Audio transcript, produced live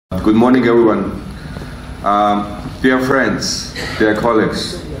Good morning, everyone. Dear friends, dear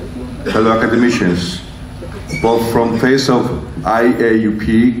colleagues, fellow academicians, both from face of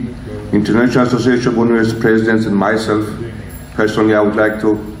IAUP, International Association of University Presidents, and myself, personally, I would like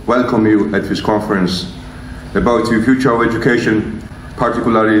to welcome you at this conference about the future of education,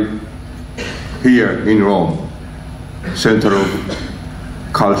 particularly here in Rome, center of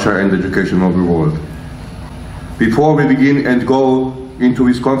culture and education of the world. Before we begin and go into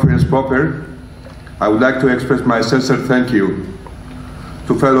this conference proper, I would like to express my sincere thank you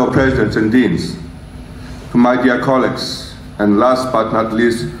to fellow presidents and deans, to my dear colleagues, and last but not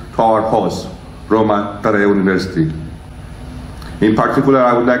least, to our host, Roma Tre University. In particular,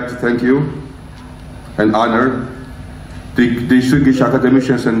 I would like to thank you and honor the distinguished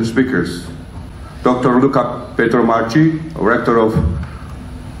academicians and speakers, Dr. Luca Petromarci, rector of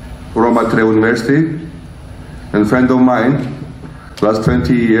Roma Tre University, and friend of mine, last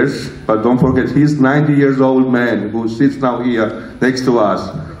 20 years, but don't forget, he's 90 years old man who sits now here next to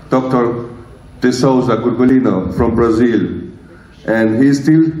us, Dr. De Souza Gurgolino from Brazil. And he's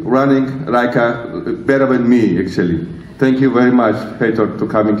still running like better than me, actually. Thank you very much, Peter, to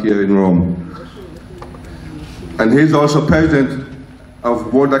coming here in Rome. And he's also president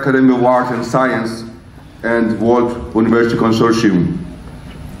of World Academy of Art and Science and World University Consortium.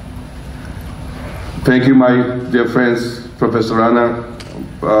 Thank you, my dear friends, Professor Anna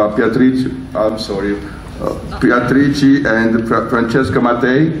Beatrici and Francesca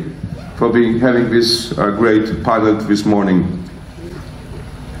Mattei, for having this great panel this morning.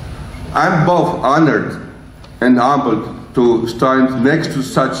 I'm both honored and humbled to stand next to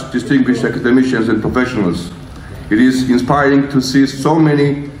such distinguished academicians and professionals. It is inspiring to see so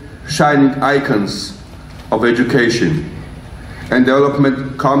many shining icons of education and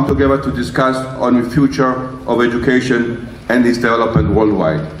development come together to discuss on the future of education and its development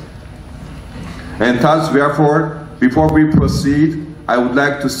worldwide. And thus, therefore, before we proceed, I would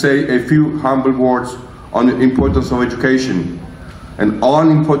like to say a few humble words on the importance of education and on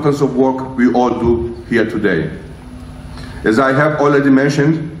the importance of work we all do here today. As I have already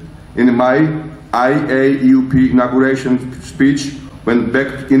mentioned in my IAUP inauguration speech, when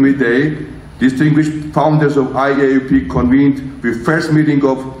back in the day, distinguished founders of IAUP convened the first meeting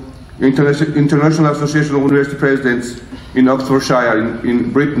of International Association of University Presidents in Oxfordshire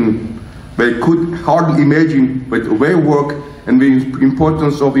in Britain. They could hardly imagine the way work and the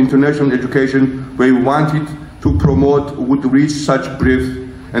importance of international education they wanted to promote would reach such breadth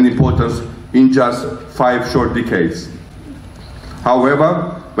and importance in just 5 short decades.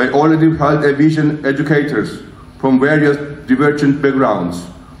 However, they already held a vision educators from various divergent backgrounds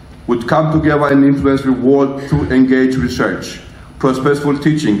would come together and influence the world through engaged research, purposeful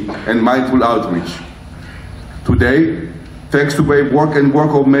teaching, and mindful outreach. Today, thanks to the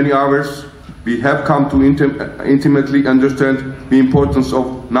work of many others, we have come to intimately understand the importance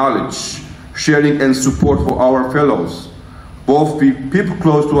of knowledge, sharing, and support for our fellows, both the people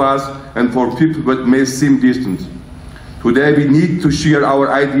close to us and for people that may seem distant. Today, we need to share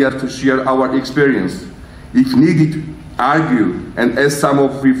our ideas, to share our experience. If needed, argue, and as some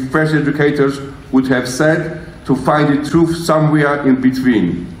of the fresh educators would have said, to find the truth somewhere in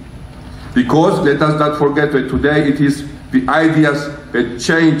between. Because let us not forget that today it is the ideas that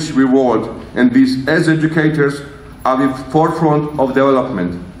change the world, and these, as educators, are the forefront of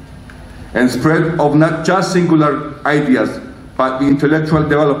development and spread of not just singular ideas, but the intellectual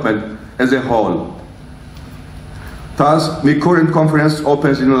development as a whole. Thus, the current conference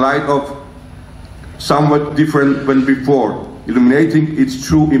opens in a light of somewhat different than before, illuminating its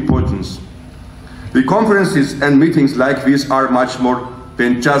true importance. The conferences and meetings like this are much more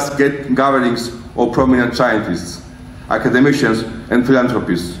than just gatherings of prominent scientists, academicians, and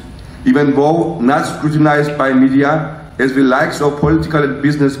philanthropists. Even though not scrutinized by media as the likes of political and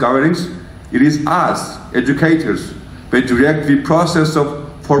business gatherings, it is us, educators, that direct the process of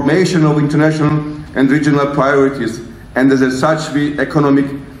formation of international and regional priorities, and as such the economic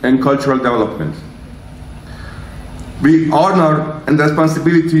and cultural development. The honor and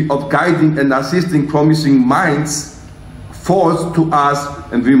responsibility of guiding and assisting promising minds falls to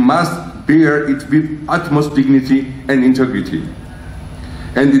us, and we must bear it with utmost dignity and integrity.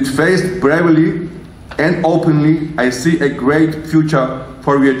 And it faced bravely and openly, I see a great future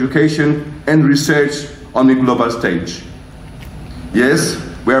for the education and research on the global stage. Yes,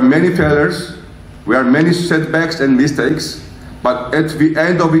 there are many failures, there are many setbacks and mistakes, but at the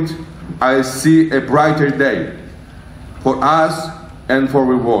end of it, I see a brighter day for us and for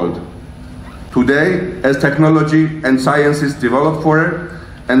the world. Today, as technology and sciences develop further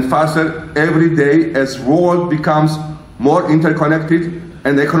and faster every day, as the world becomes more interconnected,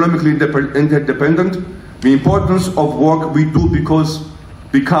 and economically interdependent, the importance of work we do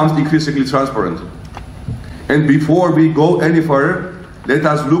becomes increasingly transparent. And before we go any further, let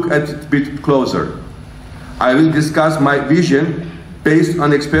us look at it a bit closer. I will discuss my vision based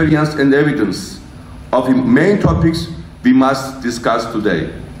on experience and evidence of the main topics we must discuss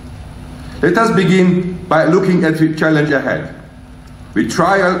today. Let us begin by looking at the challenge ahead. With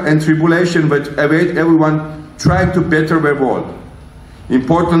trial and tribulation that await everyone trying to better their world.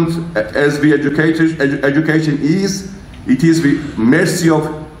 Important as the education is, it is the mercy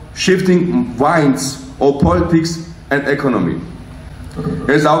of shifting winds of politics and economy.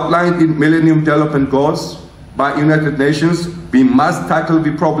 As outlined in Millennium Development Goals by United Nations, we must tackle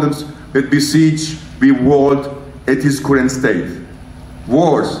the problems that besiege the world at its current state.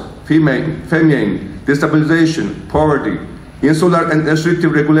 Wars, famine, destabilization, poverty, insular and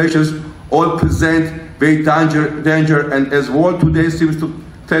restrictive regulations all present great danger, and as world today seems to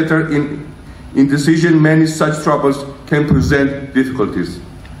falter in decision, many such troubles can present difficulties.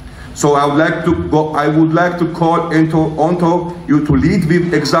 So I would like to call on you to lead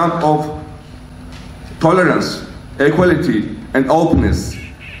with example of tolerance, equality, and openness,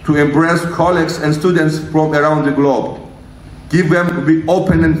 to embrace colleagues and students from around the globe. Give them the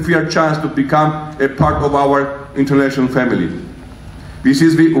open and fair chance to become a part of our international family. This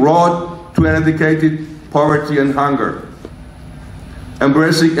is the road to eradicating poverty and hunger,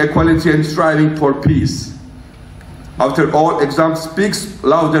 embracing equality and striving for peace. After all, example speaks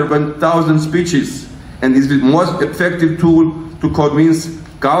louder than 1,000 speeches and is the most effective tool to convince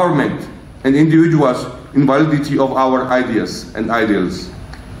government and individuals in validity of our ideas and ideals.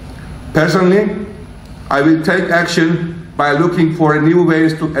 Personally, I will take action by looking for new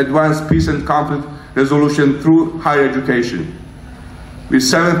ways to advance peace and conflict resolution through higher education, with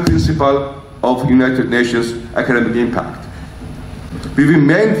 7th principle of United Nations academic impact. With the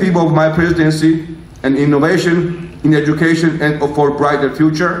main theme of my presidency and innovation in education and for a brighter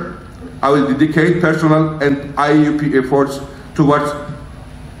future, I will dedicate personal and IAUP efforts towards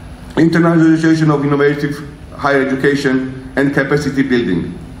internalization of innovative higher education and capacity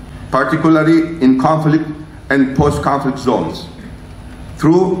building, particularly in conflict and post-conflict zones.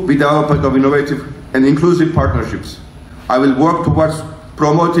 Through the development of innovative and inclusive partnerships, I will work towards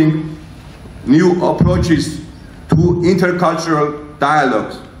promoting new approaches to intercultural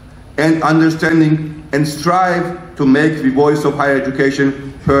dialogues and understanding, and strive to make the voice of higher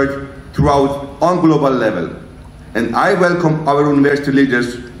education heard throughout on global level. And I welcome our university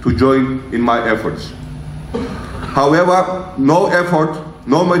leaders to join in my efforts. However, no effort,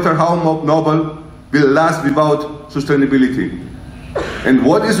 no matter how noble, will last without sustainability. And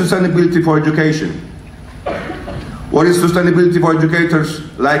what is sustainability for education? What is sustainability for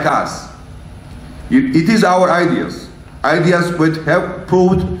educators like us? It is our ideas that have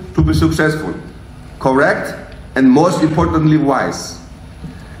proved to be successful, correct, and most importantly, wise.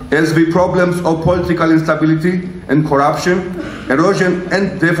 As the problems of political instability and corruption, erosion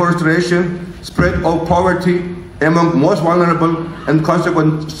and deforestation, spread of poverty among most vulnerable, and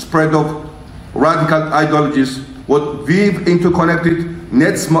consequent spread of radical ideologies would weave into connected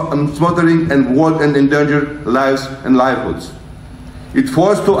net smothering and world and endanger lives and livelihoods. It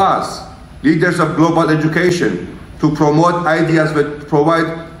falls to us, leaders of global education, to promote ideas that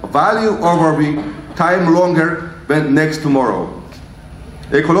provide value over the time longer than next tomorrow.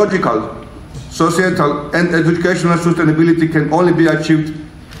 Ecological, societal, and educational sustainability can only be achieved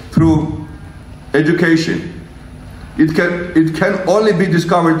through education. It can only be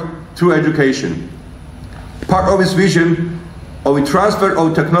discovered through education. Part of its vision of the transfer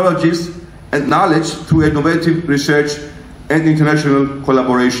of technologies and knowledge through innovative research and international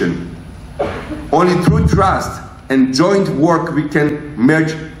collaboration. Only through trust and joint work we can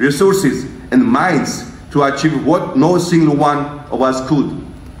merge resources and minds to achieve what no single one of us could,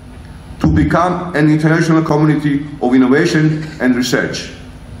 to become an international community of innovation and research.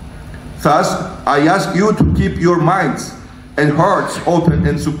 Thus, I ask you to keep your minds and hearts open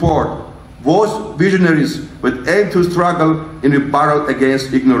and support those visionaries that aim to struggle in a battle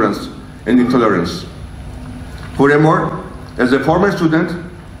against ignorance and intolerance. Furthermore, as a former student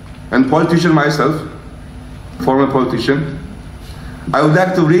and politician myself, former politician, I would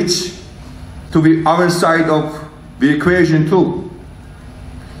like to reach to the other side of the equation too,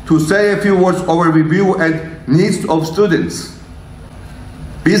 to say a few words over the view and needs of students,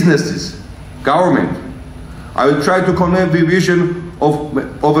 businesses, government. I will try to convey the vision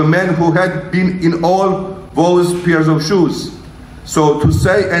of a man who had been in all those pairs of shoes. So to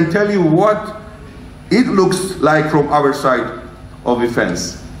say and tell you what it looks like from our side of the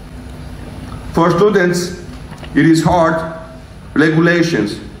fence. For students, it is hard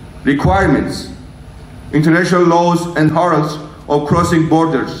regulations, requirements, international laws and horrors of crossing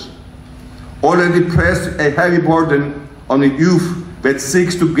borders already pressed a heavy burden on the youth that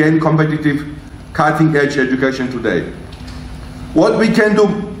seeks to gain competitive, cutting-edge education today. What we can do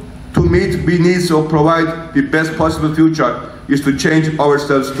to meet the needs or provide the best possible future is to change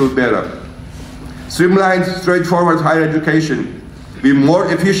ourselves to better. Streamlined, straightforward higher education with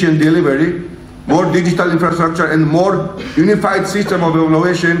more efficient delivery, more digital infrastructure, and more unified system of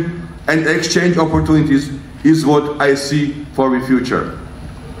evaluation and exchange opportunities is what I see for the future.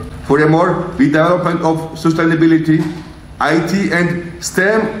 Furthermore, the development of sustainability, IT and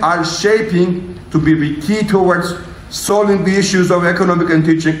STEM are shaping to be the key towards solving the issues of economic and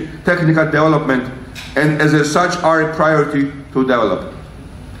technical development, and as such are a priority to develop.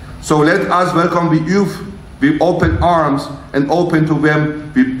 So let us welcome the youth with open arms and open to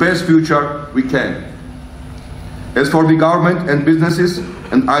them the best future we can. As for the government and businesses,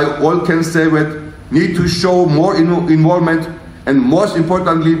 and I all can say that need to show more involvement and most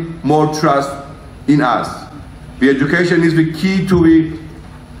importantly, more trust in us. The education is the key to the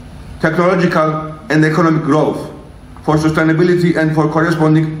technological and economic growth, for sustainability and for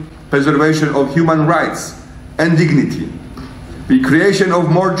corresponding preservation of human rights and dignity. The creation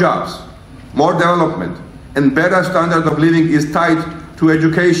of more jobs, more development, and better standard of living is tied to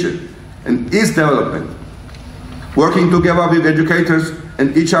education and its development. Working together with educators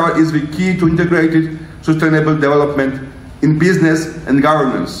and each other is the key to integrated sustainable development in business and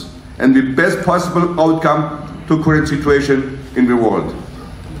governance, and the best possible outcome to current situation in the world.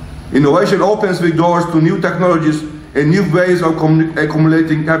 Innovation opens the doors to new technologies and new ways of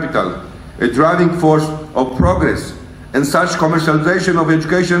accumulating capital, a driving force of progress, and such commercialization of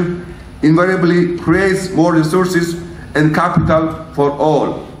education invariably creates more resources and capital for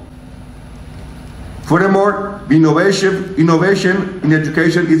all. Furthermore, innovation in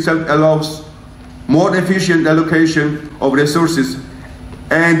education itself allows more efficient allocation of resources,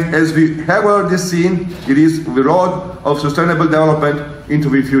 and as we have already seen, it is the road of sustainable development into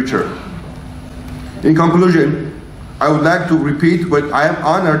the future. In conclusion, I would like to repeat that I am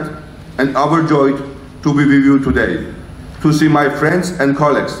honored and overjoyed to be with you today, to see my friends and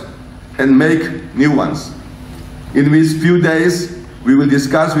colleagues and make new ones. In these few days, we will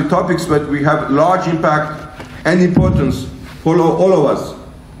discuss the topics that we have large impact and importance for all of us,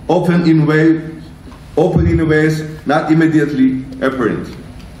 often in ways not immediately apparent.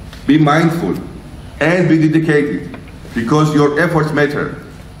 Be mindful and be dedicated, because your efforts matter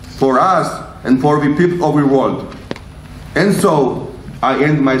for us and for the people of the world. And so, I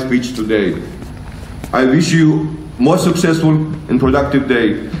end my speech today. I wish you a more successful and productive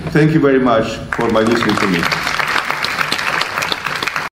day. Thank you very much for listening to me.